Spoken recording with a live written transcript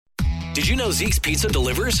Did you know Zeke's Pizza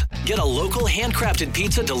delivers? Get a local handcrafted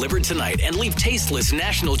pizza delivered tonight and leave tasteless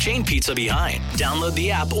national chain pizza behind. Download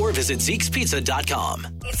the app or visit Zeke'sPizza.com.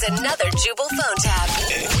 It's another Jubal phone tab.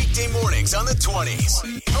 Weekday mornings on the 20s.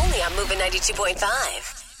 Only on Moving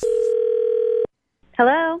 92.5.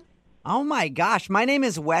 Hello? Oh my gosh, my name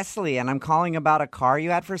is Wesley, and I'm calling about a car you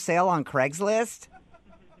had for sale on Craigslist.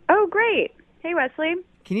 Oh, great. Hey, Wesley.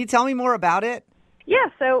 Can you tell me more about it? Yeah,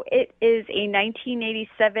 so it is a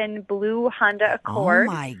 1987 blue Honda Accord.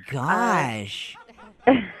 Oh my gosh.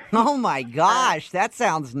 Oh my gosh, that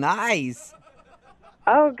sounds nice.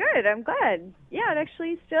 Oh, good. I'm glad. Yeah, it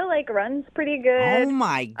actually still, runs pretty good. Oh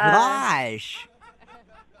my gosh.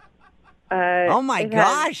 Oh my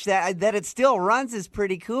gosh, that it still runs is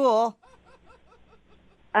pretty cool.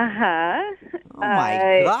 Uh-huh. Oh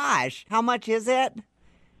my gosh. How much is it?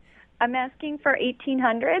 I'm asking for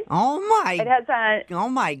 $1,800. Oh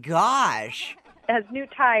my gosh. It has new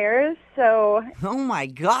tires, so... Oh my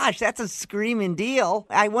gosh, that's a screaming deal.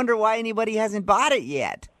 I wonder why anybody hasn't bought it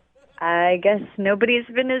yet. I guess nobody's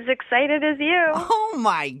been as excited as you. Oh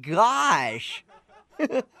my gosh.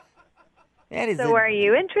 So are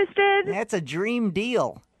you interested? That's a dream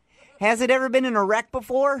deal. Has it ever been in a wreck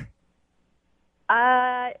before?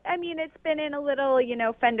 It's been in a little,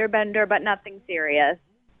 fender bender, but nothing serious.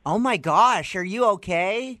 Oh my gosh, are you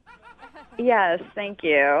okay? Yes, thank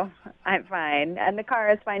you. I'm fine. And the car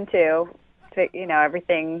is fine too.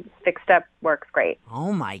 Everything fixed up, works great.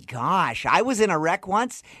 Oh my gosh, I was in a wreck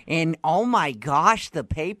once, and oh my gosh, the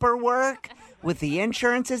paperwork with the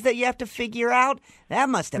insurances that you have to figure out, that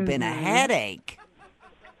must have been a headache.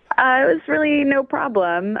 It was really no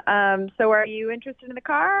problem. So are you interested in the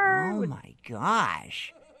car? Oh my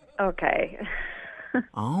gosh. Okay.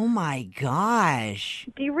 Oh my gosh.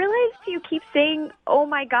 Do you realize you keep saying, oh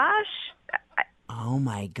my gosh? Oh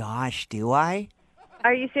my gosh, do I?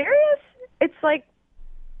 Are you serious? It's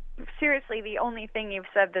seriously the only thing you've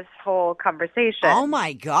said this whole conversation. Oh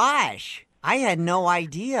my gosh. I had no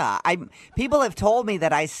idea. People have told me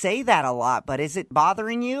that I say that a lot, but is it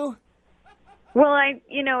bothering you? Well,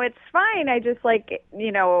 it's fine. I just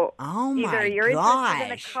oh my either you're interested in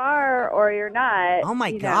the car or you're not. Oh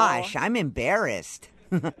my gosh, I'm embarrassed.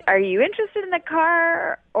 Are you interested in the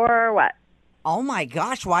car or what? Oh my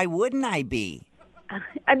gosh, why wouldn't I be?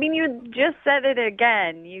 You just said it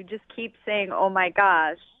again. You just keep saying, oh my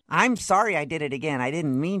gosh. I'm sorry I did it again. I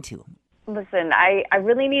didn't mean to. Listen, I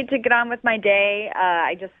really need to get on with my day.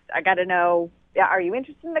 I got to know, are you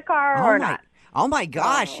interested in the car or not? Oh my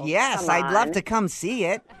gosh, yes. I'd love to come see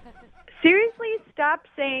it. Seriously, stop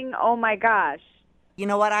saying, oh my gosh. You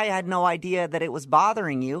know what? I had no idea that it was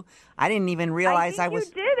bothering you. I didn't even realize I was...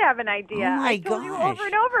 you did have an idea. Oh my I told you gosh. over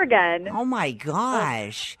and over again. Oh my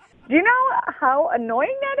gosh. Do you know how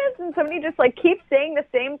annoying that is when somebody just keeps saying the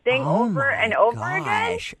same thing over and over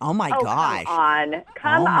again? Oh my gosh. Come on.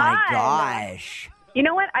 Come on. Oh my gosh. You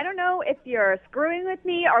know what? I don't know if you're screwing with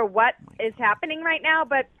me or what is happening right now,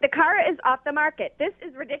 but the car is off the market. This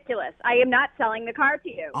is ridiculous. I am not selling the car to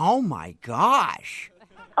you. Oh my gosh.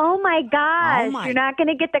 Oh my gosh. You're not going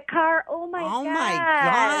to get the car. Oh my gosh. Oh my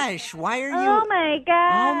gosh. Why are you... Oh my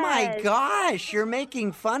gosh. Oh my gosh. You're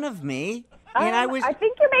making fun of me. And I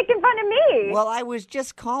think you're making fun of me. Well, I was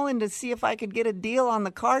just calling to see if I could get a deal on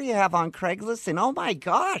the car you have on Craigslist, and oh my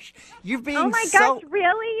gosh, you're being Oh my gosh,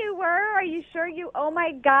 really? You were? Are you sure you? Oh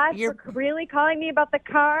my gosh, you're really calling me about the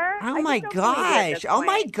car? Oh my gosh. Oh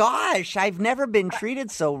my gosh, I've never been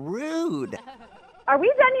treated so rude. Are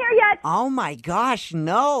we done here yet? Oh my gosh,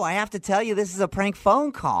 no. I have to tell you, this is a prank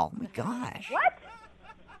phone call. Oh my gosh. What?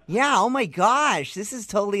 Yeah, oh my gosh, this is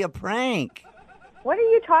totally a prank. What are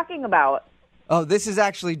you talking about? Oh, this is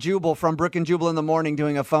actually Jubal from Brook and Jubal in the Morning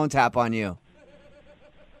doing a phone tap on you.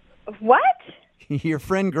 What? Your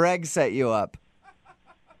friend Greg set you up.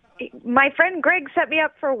 My friend Greg set me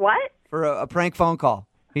up for what? For a prank phone call.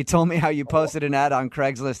 He told me how you posted an ad on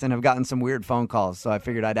Craigslist and have gotten some weird phone calls, so I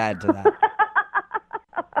figured I'd add to that.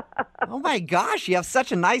 Oh my gosh, you have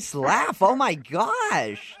such a nice laugh. Oh my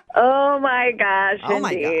gosh. Oh my gosh, oh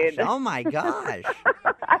my indeed. Gosh. Oh my gosh.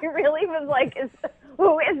 I really was like,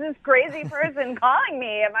 who is this crazy person calling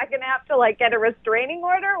me? Am I going to have to get a restraining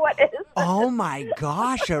order? What is this? Oh my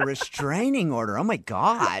gosh, a restraining order. Oh my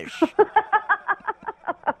gosh.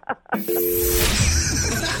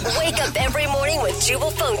 Wake up every morning with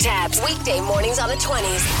Jubal phone tabs. Weekday mornings on the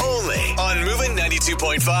 20s. Only on Moving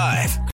 92.5.